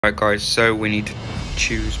Right guys, so we need to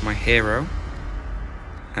choose my hero,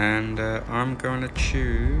 and I'm going to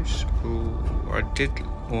choose,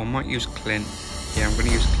 I might use Clint. Yeah, I'm going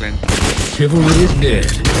to use Clint. Chivalry is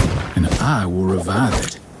dead, and I will revive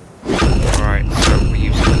it. Alright, so we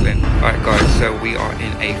use Clint. Alright guys, so we are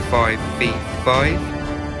in a 5v5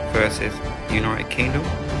 versus United Kingdom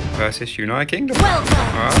versus United Kingdom. Welcome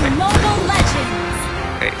to Mobile Legends!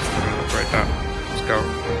 Okay, so we're going to operate that. Let's go.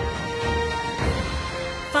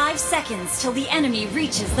 5 seconds till the enemy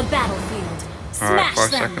reaches the battlefield. Alright, Smash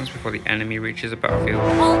 5 them. seconds before the enemy reaches the battlefield. All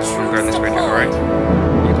I'm going troops this way now, right?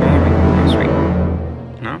 deployed. You going with me? Oh,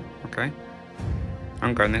 sweet. No? Okay.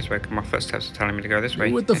 I'm going this way because my footsteps are telling me to go this way.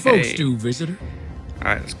 Do what the folks do, visitor.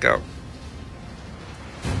 Alright, let's go.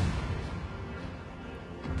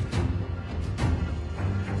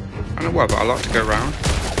 I don't know what, but I like to go around.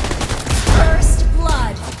 First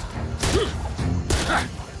blood.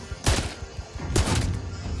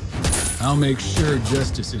 I'll make sure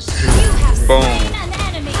justice is You served. have slain Boom. an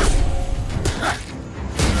enemy.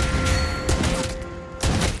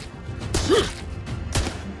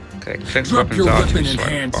 Okay, Clint's Drop weapons your are weapon too and slow.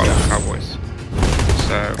 hands But I like up. Cowboys.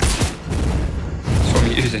 So, that's why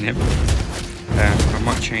I'm using him. I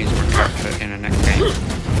might change my character in the next game.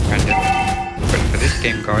 Depending. But for this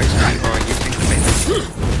game, guys, we are using Clint.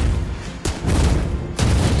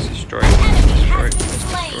 Let's destroy it. Destroy it.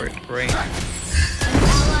 Destroy it. Great. An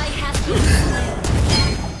ally has been slain.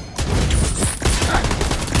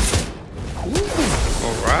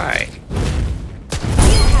 Alright.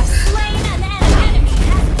 You have slain an enemy.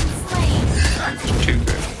 Has been slain. That's too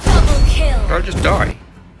good. Double kill. Did I just die?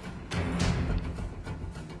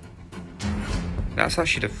 That's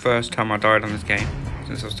actually the first time I died on this game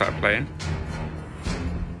since I started playing.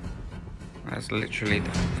 That's literally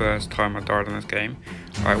the first time I died on this game.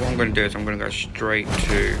 Alright, what I'm going to do is I'm going to go straight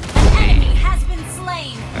to Enemy the... has been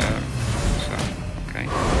slain. Okay.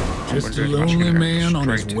 Just a lonely man on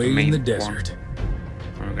his way in the desert.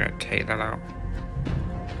 I'm going to take that out.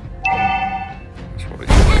 That's what we're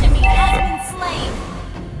going to do. Enemy has So, been slain.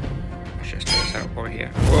 let's just take this out right here.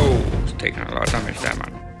 Whoa, it's taking a lot of damage there,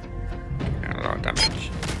 man. Taking a lot of damage.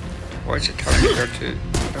 Why is it telling me to go to...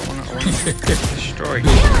 I want to destroy. I want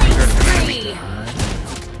to go to an enemy.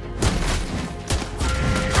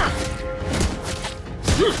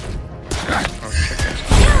 Killing spree. Oh, check this.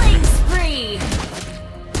 Killing spree.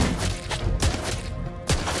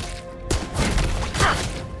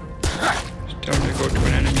 It's telling me to go to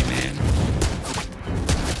an enemy, man.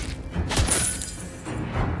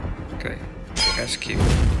 Okay. SQ.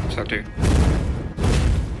 What's that do?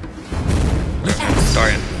 I'm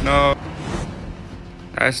dying. No!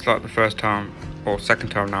 That's like the first time, or second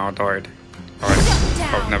time now I died.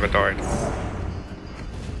 I've never died.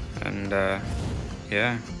 And,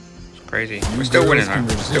 yeah. It's crazy. We're still winning though.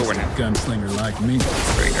 We're still winning. Gunslinger like me.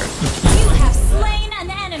 Pretty good. You have slain an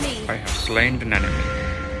enemy. I have slain an enemy.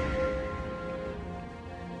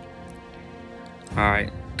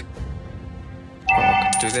 Alright. Oh, I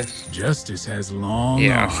can do this. Justice has long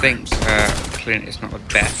Yeah, arms. I think Clint is not the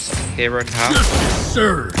best hero to have, Justice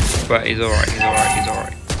served. but he's alright, he's alright, he's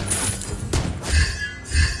alright.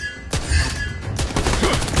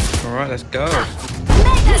 Alright, let's go.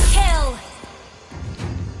 Mega kill.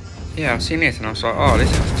 Yeah, I've seen this and I was like, oh, this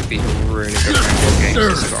has to be a really good rainbow game.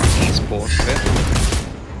 This has got an esports bit.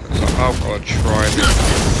 So I was like, oh, I've got to try this.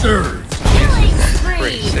 Served. This is like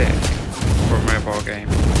pretty sick for a mobile game.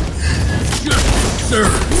 Justice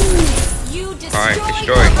served. You Alright, destroyed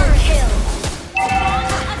destroy. Overhill.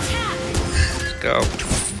 Attack. Let's go.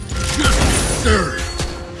 Justice served.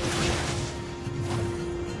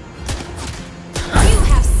 You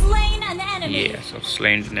have slain an enemy. Yes, I've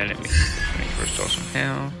slain an enemy. Make sure I restore some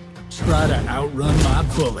health. Try to outrun my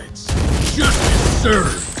bullets. Justice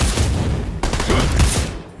served.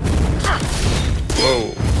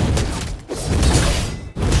 Whoa.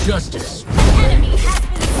 Justice. Enemy has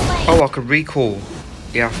been slain. Oh, I could recall.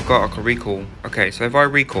 Yeah, I forgot I could recall. Okay, so if I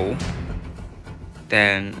recall,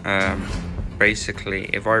 then basically,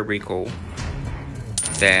 if I recall,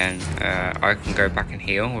 then I can go back and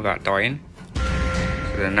heal without dying.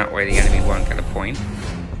 So then that way the enemy won't get a point.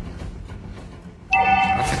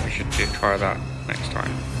 I think we should try that next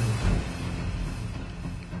time.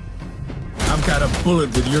 I've got a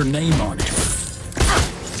bullet with your name on it. Come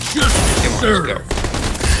Justice on, served. let's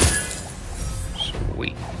go.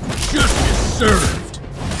 Sweet. Justice served.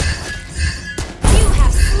 You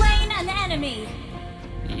have slain an enemy.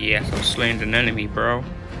 Yes, I've slain an enemy, bro.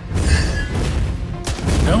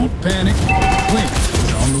 Don't panic. Clint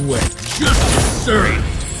is on the way. Justice served.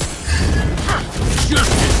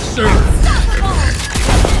 Justice served. Unstoppable.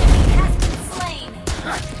 Enemy has been slain.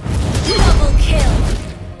 Double kill.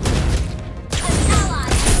 An ally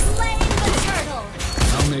has slain the turtle.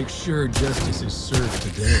 I'll make sure justice is served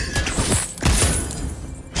today.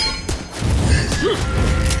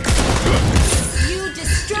 You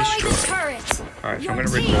destroyed the turret. Alright, so Your I'm gonna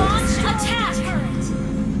team recall. launched attack turret.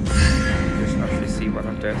 Just actually see what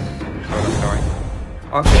I'm doing. So I'm dying.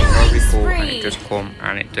 Okay, so I recall and it does come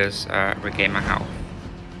and it does regain my health.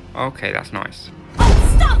 Okay, that's nice.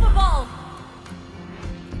 Unstoppable.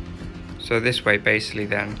 So this way, basically,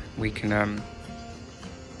 then we can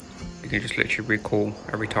just literally recall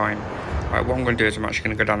every time. Alright, what I'm going to do is I'm actually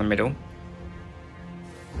going to go down the middle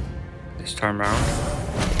this time round.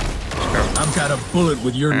 Let's go. I've got a bullet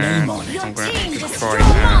with your name on it. I'm Your going to team just try destroyed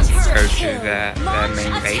and the go turret to kill. their Launch main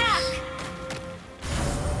attack. base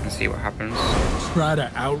and see what happens. Try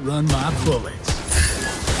to outrun my bullets.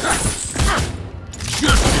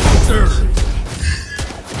 Justice served.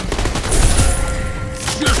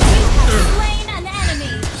 Justice served. Slain an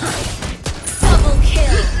enemy. Double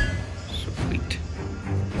kill. Sweet.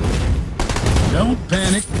 Don't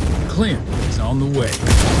panic. Clint is on the way.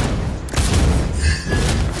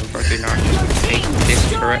 What I do now is Your just take team this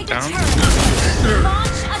destroyed turret the down. turret.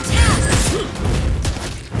 Launch attack.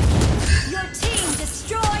 Your team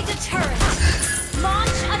destroyed a turret.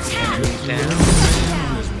 Launch attack. Down.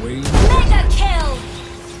 Is waiting. Mega kill.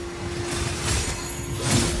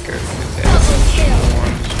 Go through there. Double kill.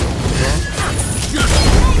 One, two,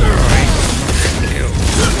 Mega kill.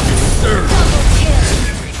 Served. double kill.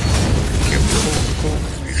 Kill. Cool.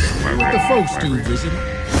 What the folks do, visitor?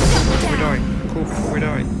 Before we die. Cool. Before we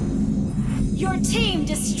die. Your team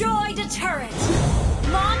destroyed a turret.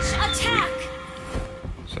 Launch attack.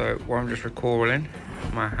 So what I'm just recalling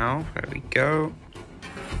my health. There we go.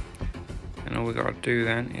 And all we gotta do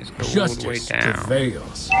then is go all the way Justice down.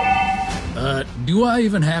 prevails. Do I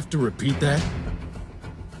even have to repeat that?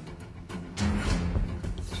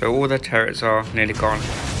 So all the turrets are nearly gone.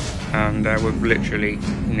 And we've literally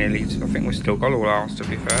nearly, I think we've still got all ours to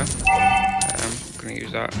be fair. I'm gonna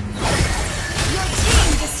use that. Your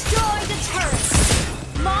team destroyed a turret.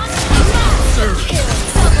 Launch attack. Kill.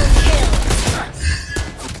 Double kill.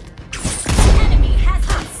 Enemy has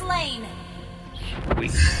been slain. We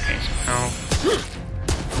gain some health.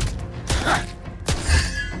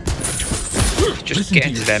 Just Listen get to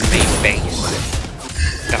into your- their main base.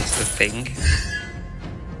 That's the thing.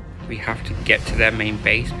 We have to get to their main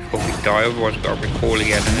base before we die, otherwise we've got to recall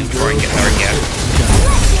again and then try and get there again. So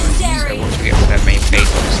Legendary. once we get to their main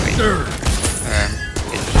base, obviously, Served. it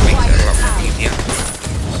just makes it a lot more easier.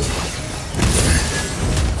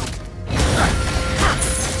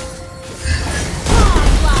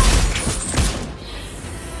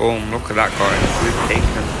 Boom, look at that, guys. We've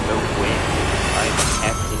taken the win. Like,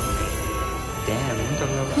 epic. Damn, I think I'm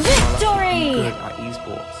Victory! good at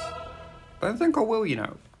esports. I don't think I will, you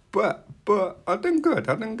know. But I done good.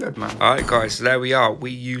 Man. Alright, guys, so there we are. We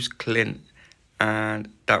used Clint, and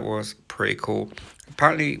that was pretty cool.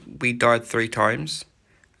 Apparently, we died 3 times,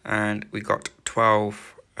 and we got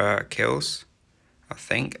 12 kills, I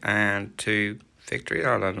think, and 2 victories.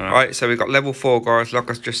 I don't know. Alright, so we got level 4, guys. Like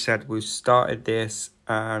I just said, we've started this,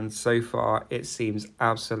 and so far it seems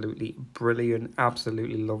absolutely brilliant.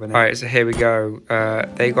 Absolutely loving it. Alright, so here we go.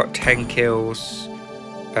 They got 10 kills,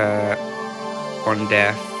 1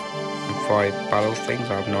 death, and 5 battle things.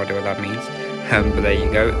 I have no idea what that means. But there you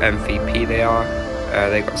go. MVP they are.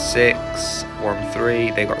 They got 6, 1,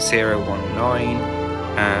 3. They got 0, 1, 9.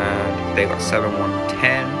 And they got 7, 1,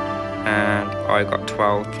 10. And I got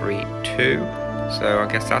 12, 3, 2. So I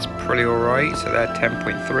guess that's pretty alright. So they're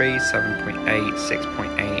 10.3, 7.8,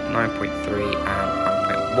 6.8, 9.3, and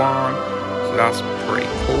 9.1. So that's pretty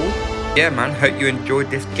cool. Yeah, man, hope you enjoyed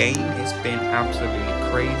this game. It's been absolutely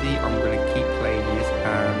crazy. I'm going to keep playing this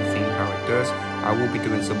and seeing how it does. I will be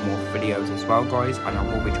doing some more videos as well, guys, and I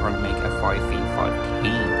will be trying to make a 5v5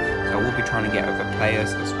 team. So I will be trying to get other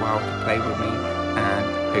players as well to play with me, and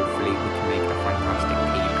hopefully we can make a fantastic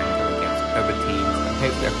team and go against other teams, and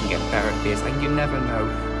hopefully I can get better at this. And you never know,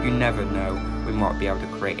 we might be able to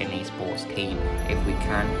create an esports team. If we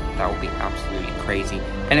can, that would be absolutely crazy.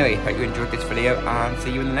 Anyway, hope you enjoyed this video, and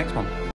see you in the next one.